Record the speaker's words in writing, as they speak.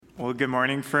Well, good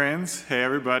morning, friends. Hey,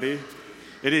 everybody.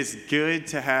 It is good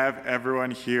to have everyone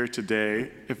here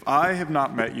today. If I have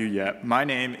not met you yet, my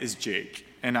name is Jake,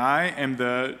 and I am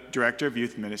the Director of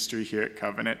Youth Ministry here at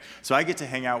Covenant. So I get to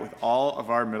hang out with all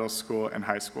of our middle school and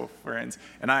high school friends,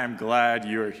 and I am glad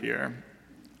you are here.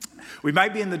 We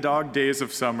might be in the dog days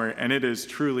of summer, and it is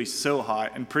truly so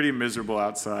hot and pretty miserable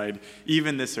outside,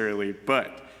 even this early,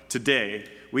 but today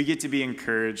we get to be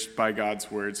encouraged by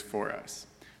God's words for us.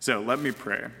 So let me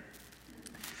pray.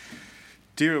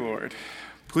 Dear Lord,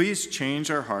 please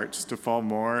change our hearts to fall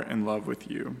more in love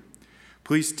with you.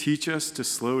 Please teach us to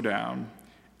slow down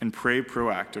and pray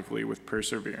proactively with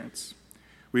perseverance.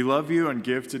 We love you and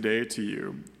give today to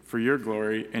you for your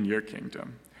glory and your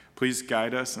kingdom. Please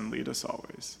guide us and lead us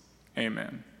always.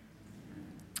 Amen.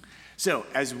 So,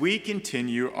 as we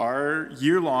continue our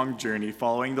year-long journey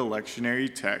following the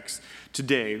lectionary text,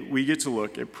 today we get to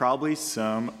look at probably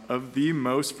some of the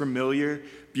most familiar,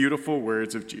 beautiful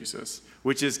words of Jesus,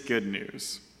 which is good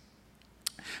news.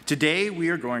 Today we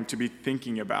are going to be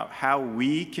thinking about how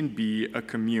we can be a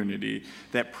community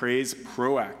that prays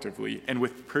proactively and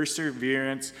with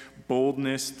perseverance,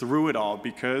 boldness through it all,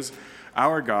 because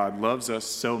our God loves us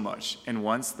so much and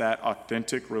wants that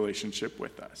authentic relationship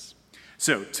with us.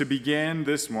 So, to begin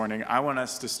this morning, I want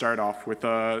us to start off with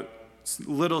a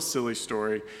little silly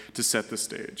story to set the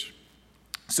stage.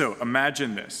 So,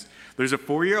 imagine this. There's a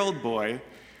 4-year-old boy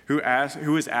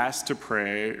who is asked to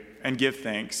pray and give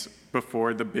thanks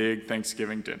before the big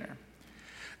Thanksgiving dinner.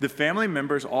 The family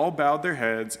members all bowed their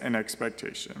heads in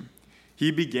expectation. He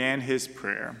began his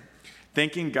prayer,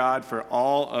 thanking God for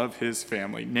all of his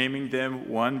family, naming them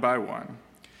one by one.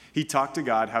 He talked to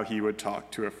God how he would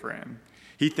talk to a friend.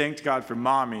 He thanked God for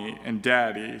mommy and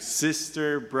daddy,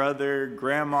 sister, brother,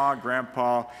 grandma,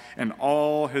 grandpa, and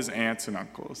all his aunts and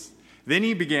uncles. Then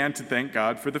he began to thank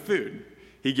God for the food.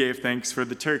 He gave thanks for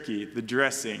the turkey, the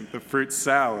dressing, the fruit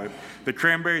salad, the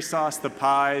cranberry sauce, the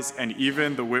pies, and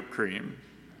even the whipped cream.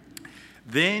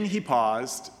 Then he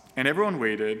paused, and everyone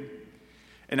waited.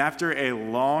 And after a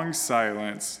long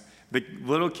silence, the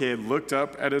little kid looked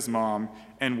up at his mom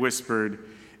and whispered,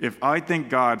 "If I thank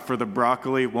God for the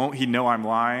broccoli, won't he know I'm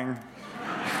lying?"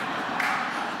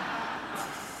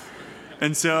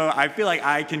 And so I feel like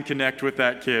I can connect with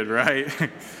that kid,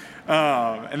 right?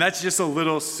 And that's just a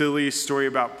little silly story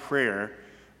about prayer.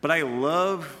 But I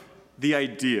love the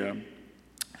idea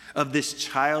of this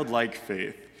childlike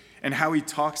faith and how he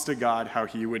talks to God how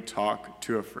he would talk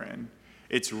to a friend.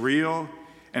 It's real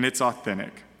and it's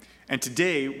authentic. And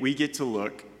today we get to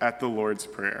look at the Lord's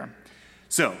Prayer.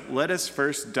 So let us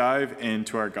first dive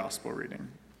into our gospel reading.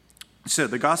 So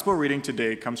the gospel reading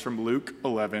today comes from Luke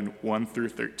 11, 1 through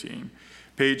 13,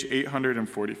 page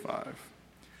 845.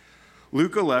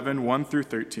 Luke 11, 1 through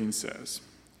 13 says,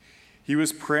 "He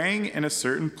was praying in a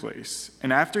certain place,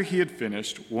 and after he had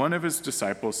finished, one of his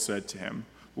disciples said to him,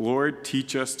 'Lord,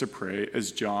 teach us to pray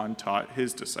as John taught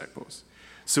his disciples.'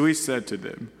 So he said to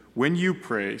them, 'When you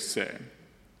pray, say,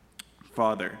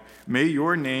 Father, may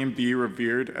your name be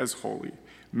revered as holy.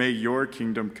 May your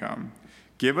kingdom come.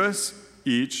 Give us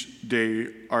each day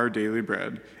our daily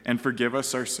bread, and forgive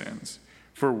us our sins,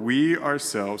 for we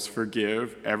ourselves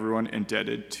forgive everyone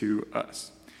indebted to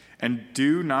us. And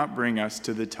do not bring us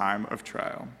to the time of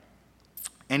trial.'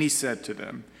 And he said to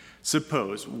them,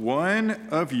 'Suppose one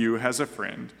of you has a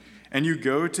friend, and you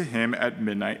go to him at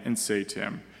midnight and say to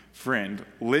him, Friend,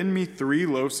 lend me 3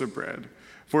 loaves of bread,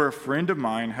 for a friend of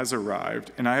mine has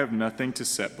arrived, and I have nothing to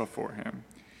set before him.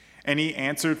 And he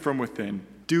answered from within,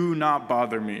 Do not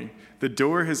bother me. The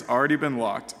door has already been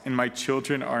locked, and my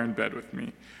children are in bed with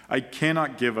me. I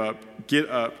cannot get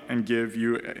up and give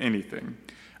you anything.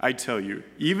 I tell you,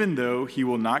 even though he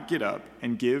will not get up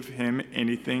and give him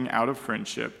anything out of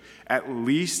friendship, at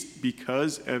least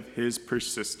because of his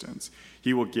persistence,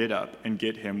 he will get up and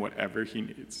get him whatever he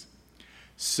needs.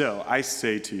 So I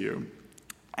say to you,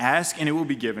 ask and it will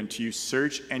be given to you,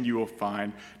 search and you will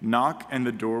find, knock and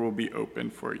the door will be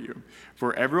opened for you.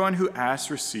 For everyone who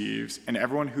asks receives, and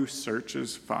everyone who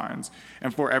searches finds,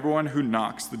 and for everyone who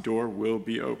knocks the door will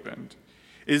be opened.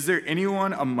 Is there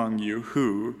anyone among you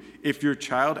who, if your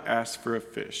child asks for a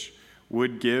fish,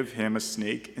 would give him a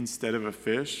snake instead of a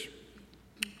fish?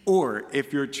 Or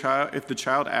if the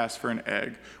child asks for an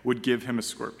egg, would give him a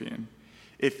scorpion?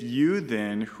 If you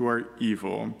then, who are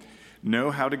evil,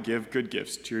 know how to give good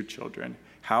gifts to your children,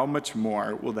 how much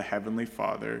more will the Heavenly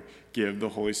Father give the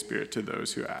Holy Spirit to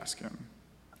those who ask him?"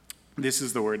 This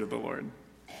is the word of the Lord.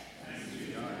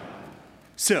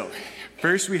 So,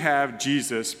 First, we have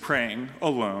Jesus praying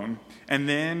alone, and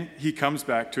then he comes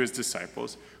back to his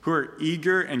disciples who are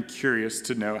eager and curious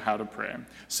to know how to pray.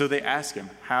 So they ask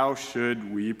him, how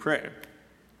should we pray?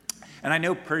 And I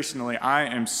know personally, I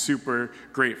am super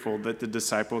grateful that the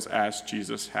disciples asked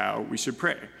Jesus how we should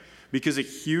pray, because a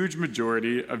huge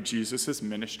majority of Jesus'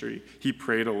 ministry, he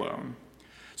prayed alone.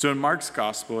 So in Mark's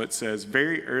gospel, it says,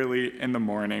 very early in the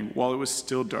morning, while it was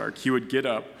still dark, he would get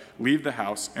up, leave the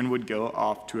house, and would go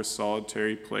off to a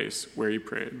solitary place where he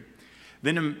prayed.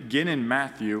 Then again in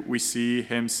Matthew, we see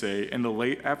him say, in the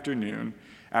late afternoon,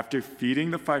 after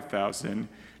feeding the 5,000,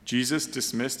 Jesus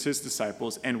dismissed his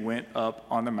disciples and went up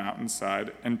on the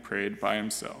mountainside and prayed by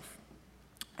himself.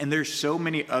 And there's so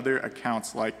many other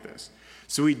accounts like this.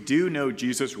 So we do know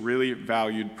Jesus really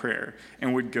valued prayer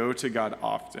and would go to God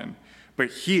often. But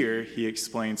here he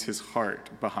explains his heart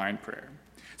behind prayer.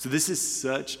 So this is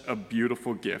such a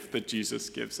beautiful gift that Jesus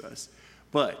gives us.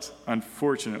 But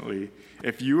unfortunately,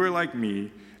 if you are like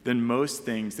me, then most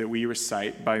things that we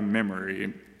recite by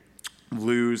memory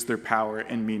lose their power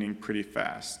and meaning pretty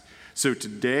fast. So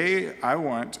today, I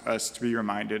want us to be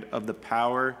reminded of the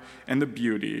power and the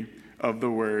beauty of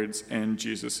the words in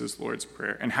Jesus' Lord's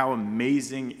Prayer and how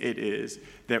amazing it is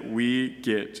that we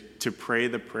get to pray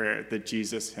the prayer that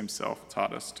Jesus himself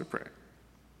taught us to pray.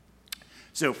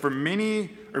 So for many,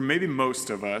 or maybe most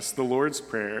of us, the Lord's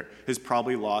Prayer has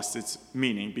probably lost its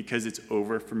meaning because it's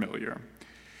over-familiar.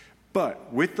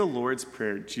 But with the Lord's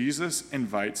Prayer, Jesus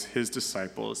invites his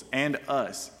disciples and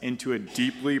us into a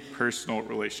deeply personal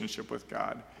relationship with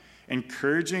God,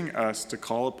 encouraging us to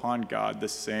call upon God the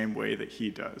same way that he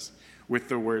does, with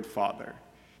the word Father.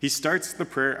 He starts the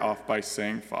prayer off by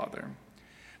saying Father.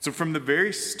 So from the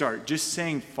very start, just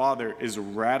saying Father is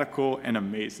radical and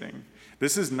amazing.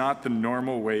 This is not the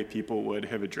normal way people would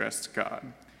have addressed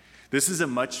God. This is a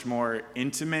much more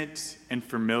intimate and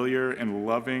familiar and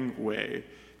loving way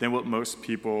than what most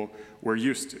people were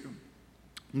used to.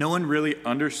 No one really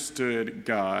understood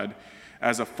God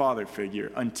as a father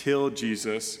figure until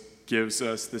Jesus gives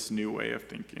us this new way of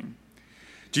thinking.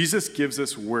 Jesus gives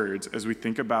us words as we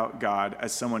think about God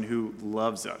as someone who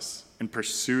loves us and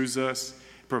pursues us,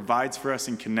 provides for us,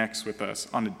 and connects with us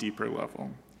on a deeper level.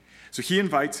 So he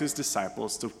invites his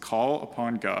disciples to call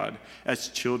upon God as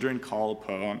children call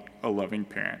upon a loving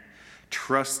parent,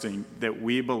 trusting that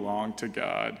we belong to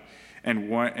God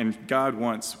and God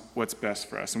wants what's best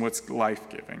for us and what's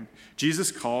life-giving.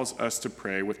 Jesus calls us to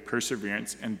pray with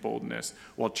perseverance and boldness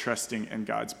while trusting in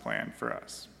God's plan for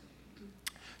us.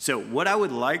 So what I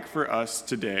would like for us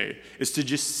today is to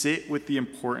just sit with the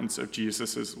importance of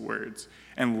Jesus' words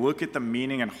and look at the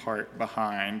meaning and heart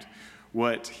behind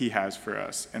what he has for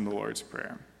us in the Lord's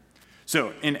Prayer.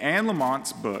 So in Anne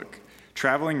Lamont's book,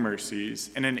 Traveling Mercies,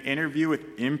 in an interview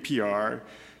with NPR,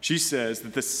 she says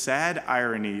that the sad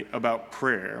irony about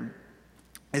prayer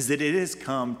is that it has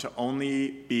come to only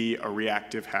be a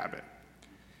reactive habit.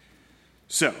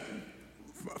 So,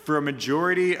 for a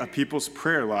majority of people's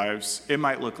prayer lives, it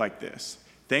might look like this.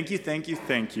 Thank you, thank you,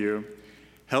 thank you.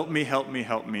 Help me, help me,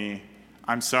 help me.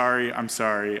 I'm sorry, I'm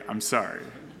sorry, I'm sorry.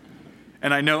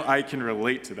 And I know I can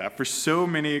relate to that. For so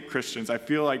many Christians, I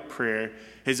feel like prayer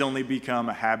has only become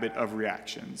a habit of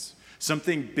reactions.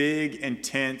 Something big,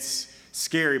 intense,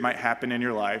 scary might happen in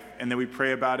your life, and then we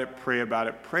pray about it, pray about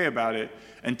it, pray about it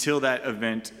until that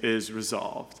event is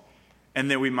resolved. And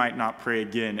then we might not pray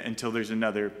again until there's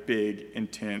another big,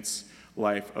 intense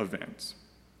life event.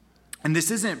 And this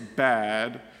isn't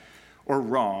bad or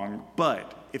wrong,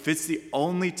 but if it's the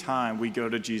only time we go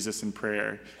to Jesus in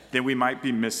prayer, then we might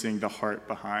be missing the heart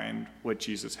behind what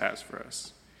Jesus has for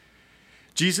us.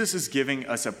 Jesus is giving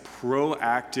us a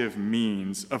proactive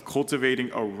means of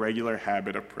cultivating a regular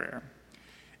habit of prayer.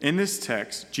 In this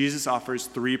text, Jesus offers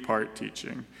three-part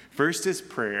teaching. First is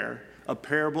prayer, a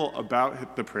parable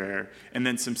about the prayer, and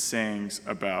then some sayings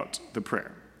about the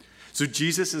prayer. So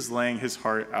Jesus is laying his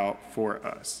heart out for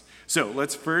us. So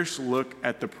let's first look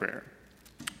at the prayer.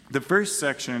 The first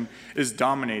section is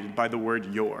dominated by the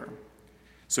word your.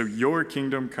 So your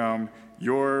kingdom come,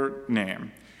 your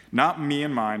name. Not me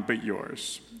and mine, but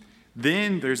yours.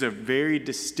 Then there's a very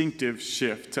distinctive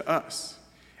shift to us.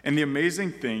 And the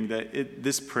amazing thing that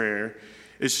this prayer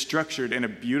is structured in a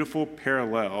beautiful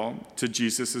parallel to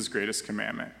Jesus' greatest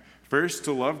commandment. First,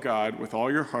 to love God with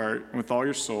all your heart, and with all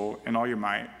your soul, and all your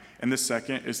might. And the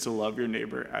second is to love your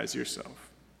neighbor as yourself.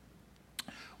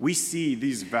 We see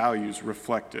these values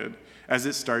reflected as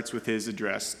it starts with his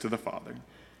address to the Father.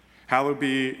 Hallowed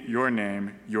be your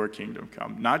name, your kingdom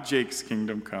come. Not Jake's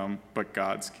kingdom come, but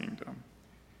God's kingdom.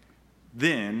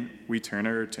 Then we turn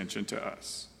our attention to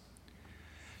us.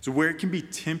 So where it can be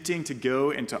tempting to go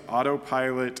into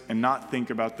autopilot and not think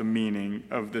about the meaning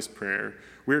of this prayer,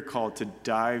 we're called to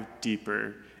dive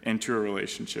deeper into a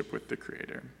relationship with the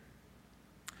Creator.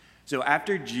 So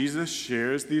after Jesus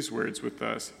shares these words with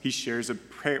us, he shares a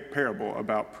parable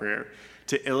about prayer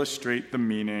to illustrate the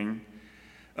meaning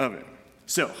of it.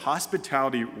 So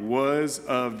hospitality was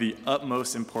of the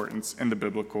utmost importance in the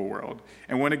biblical world.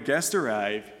 And when a guest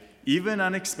arrived, even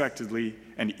unexpectedly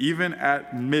and even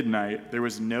at midnight, there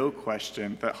was no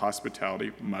question that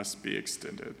hospitality must be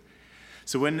extended.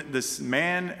 So when the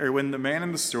man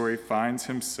in the story finds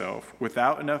himself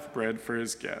without enough bread for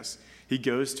his guests, he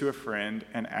goes to a friend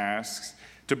and asks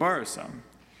to borrow some,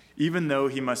 even though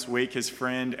he must wake his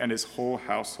friend and his whole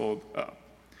household up.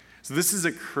 So this is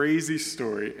a crazy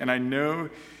story, and I know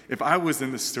if I was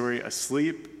in the story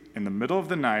asleep in the middle of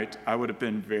the night, I would have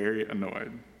been very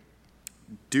annoyed.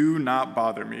 "Do not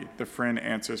bother me," the friend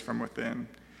answers from within.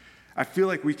 I feel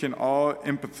like we can all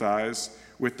empathize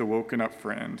with the woken up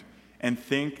friend and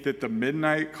think that the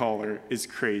midnight caller is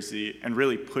crazy and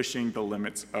really pushing the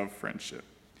limits of friendship.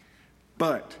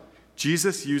 But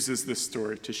Jesus uses this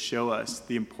story to show us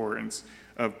the importance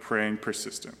of praying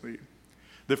persistently.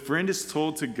 The friend is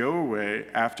told to go away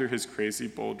after his crazy,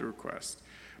 bold request,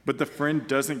 but the friend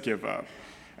doesn't give up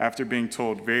after being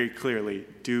told very clearly,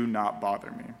 "Do not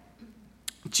bother me."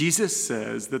 Jesus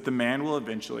says that the man will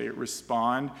eventually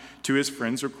respond to his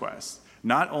friend's request,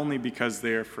 not only because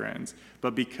they are friends,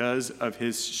 but because of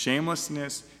his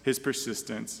shamelessness, his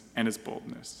persistence, and his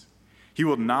boldness. He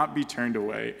will not be turned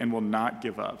away and will not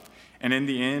give up. And in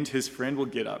the end, his friend will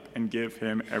get up and give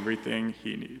him everything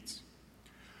he needs.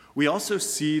 We also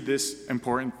see this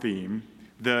important theme,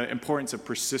 the importance of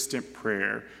persistent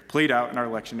prayer, played out in our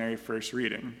lectionary first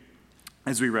reading,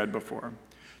 as we read before.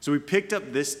 So we picked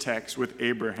up this text with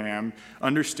Abraham's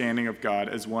understanding of God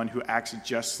as one who acts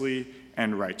justly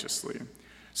and righteously.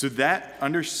 So that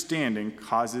understanding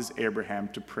causes Abraham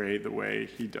to pray the way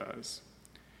he does.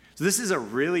 So this is a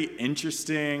really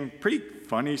interesting, pretty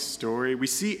funny story. We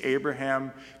see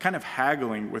Abraham kind of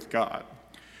haggling with God.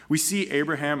 We see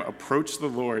Abraham approach the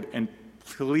Lord and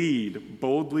plead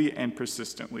boldly and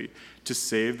persistently to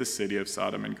save the city of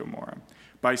Sodom and Gomorrah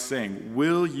by saying,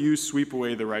 "Will you sweep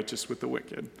away the righteous with the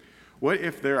wicked? What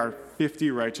if there are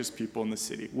 50 righteous people in the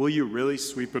city? Will you really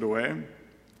sweep it away?"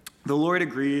 The Lord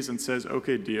agrees and says,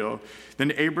 "Okay, deal."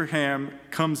 Then Abraham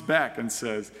comes back and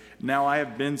says, "Now I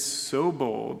have been so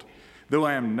bold, though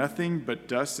I am nothing but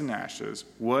dust and ashes.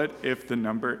 What if the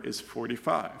number is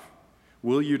 45?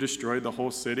 Will you destroy the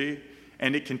whole city?"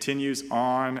 And it continues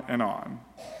on and on.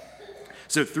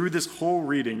 So through this whole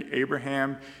reading,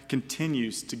 Abraham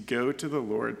continues to go to the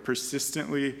Lord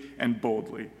persistently and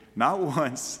boldly. Not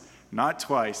once, not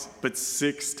twice, but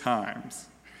 6 times.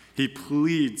 He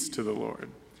pleads to the Lord.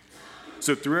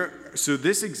 So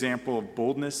this example of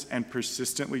boldness and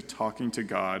persistently talking to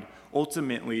God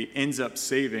ultimately ends up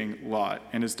saving Lot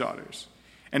and his daughters.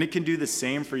 And it can do the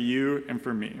same for you and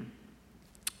for me,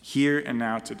 here and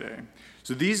now today.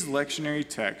 So these lectionary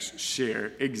texts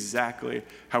share exactly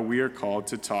how we are called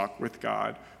to talk with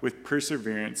God with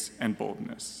perseverance and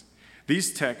boldness.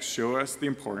 These texts show us the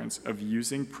importance of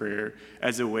using prayer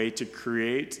as a way to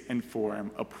create and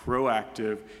form a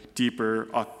proactive, deeper,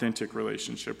 authentic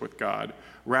relationship with God,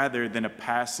 rather than a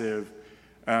passive,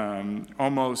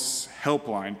 almost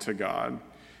helpline to God.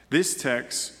 This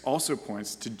text also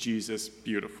points to Jesus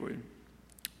beautifully.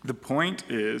 The point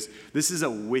is, this is a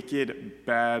wicked,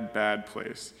 bad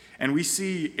place. And we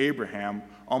see Abraham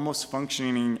almost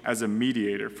functioning as a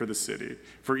mediator for the city,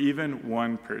 for even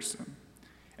one person.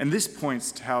 And this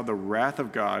points to how the wrath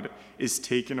of God is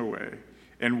taken away,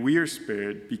 and we are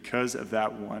spared because of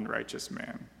that one righteous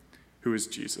man, who is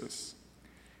Jesus.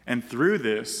 And through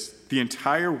this, the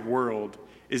entire world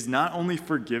is not only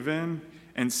forgiven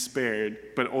and spared,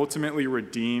 but ultimately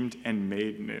redeemed and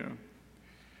made new.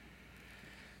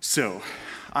 So,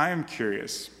 I am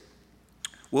curious,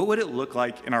 what would it look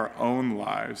like in our own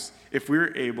lives if we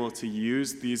were able to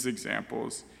use these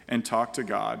examples and talk to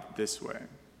God this way?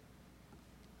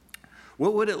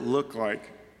 What would it look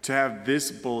like to have this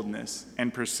boldness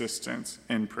and persistence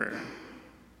in prayer?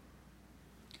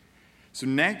 So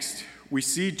next, we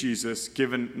see Jesus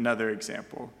give another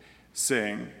example,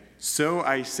 saying, "So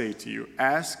I say to you,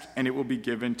 ask and it will be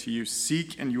given to you,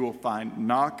 seek and you will find,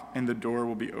 knock and the door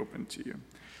will be opened to you."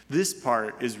 This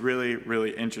part is really,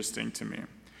 really interesting to me.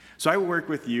 So I work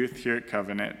with youth here at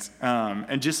Covenant,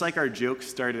 and just like our joke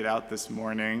started out this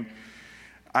morning,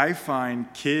 I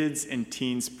find kids and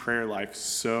teens' prayer life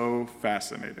so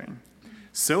fascinating.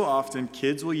 So often,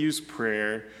 kids will use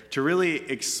prayer to really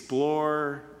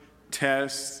explore,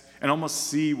 test, and almost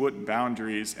see what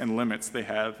boundaries and limits they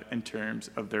have in terms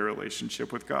of their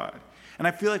relationship with God. And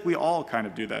I feel like we all kind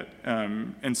of do that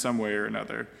in some way or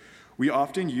another. We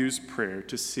often use prayer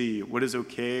to see what is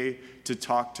okay to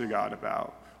talk to God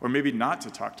about, or maybe not to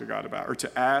talk to God about, or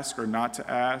to ask or not to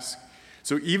ask.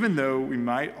 So even though we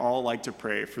might all like to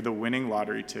pray for the winning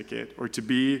lottery ticket, or to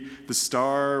be the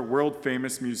star,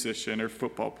 world-famous musician or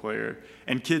football player,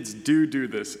 and kids do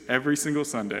this every single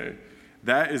Sunday,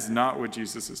 that is not what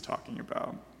Jesus is talking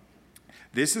about.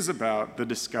 This is about the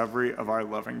discovery of our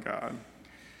loving God,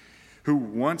 who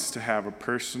wants to have a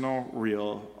personal,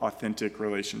 real, authentic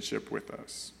relationship with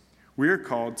us. We are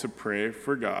called to pray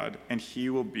for God, and he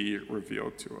will be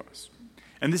revealed to us.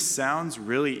 And this sounds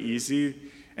really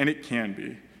easy, and it can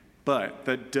be, but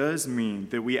that does mean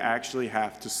that we actually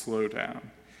have to slow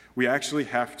down. We actually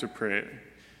have to pray.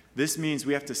 This means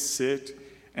we have to sit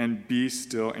and be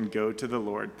still and go to the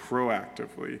Lord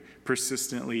proactively,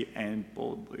 persistently, and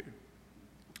boldly.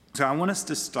 So I want us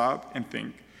to stop and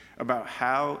think about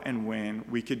how and when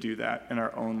we could do that in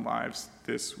our own lives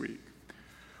this week.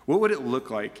 What would it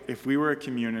look like if we were a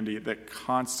community that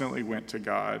constantly went to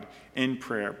God in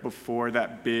prayer before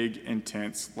that big,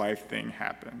 intense life thing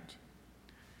happened?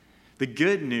 The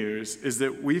good news is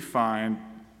that we find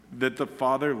that the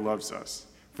Father loves us,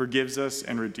 forgives us,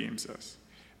 and redeems us,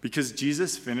 because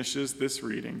Jesus finishes this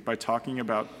reading by talking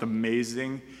about the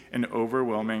amazing and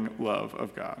overwhelming love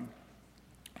of God.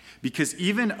 Because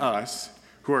even us,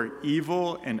 who are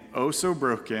evil and oh so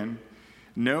broken,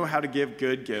 know how to give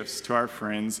good gifts to our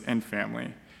friends and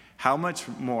family, how much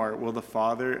more will the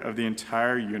Father of the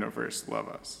entire universe love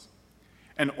us?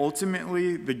 And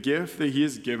ultimately, the gift that he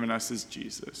has given us is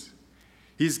Jesus.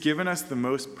 He's given us the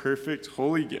most perfect,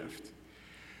 holy gift,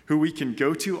 who we can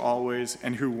go to always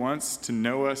and who wants to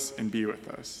know us and be with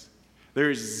us. There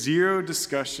is zero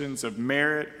discussions of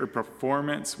merit or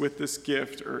performance with this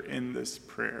gift or in this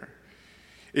prayer.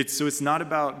 It's not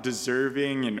about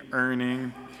deserving and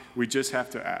earning. We just have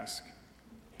to ask.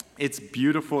 It's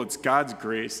beautiful. It's God's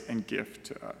grace and gift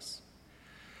to us.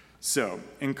 So,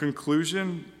 in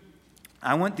conclusion,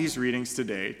 I want these readings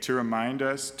today to remind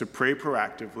us to pray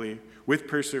proactively with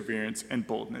perseverance and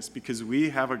boldness, because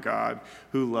we have a God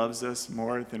who loves us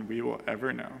more than we will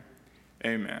ever know.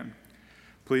 Amen.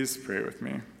 Please pray with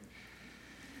me.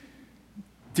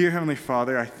 Dear Heavenly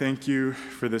Father, I thank you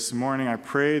for this morning. I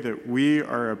pray that we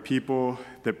are a people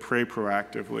that pray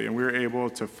proactively, and we're able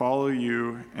to follow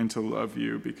you and to love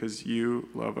you because you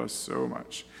love us so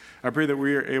much. I pray that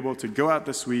we are able to go out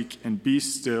this week and be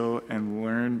still and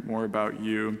learn more about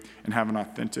you and have an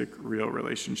authentic, real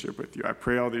relationship with you. I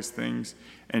pray all these things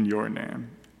in your name.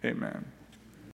 Amen.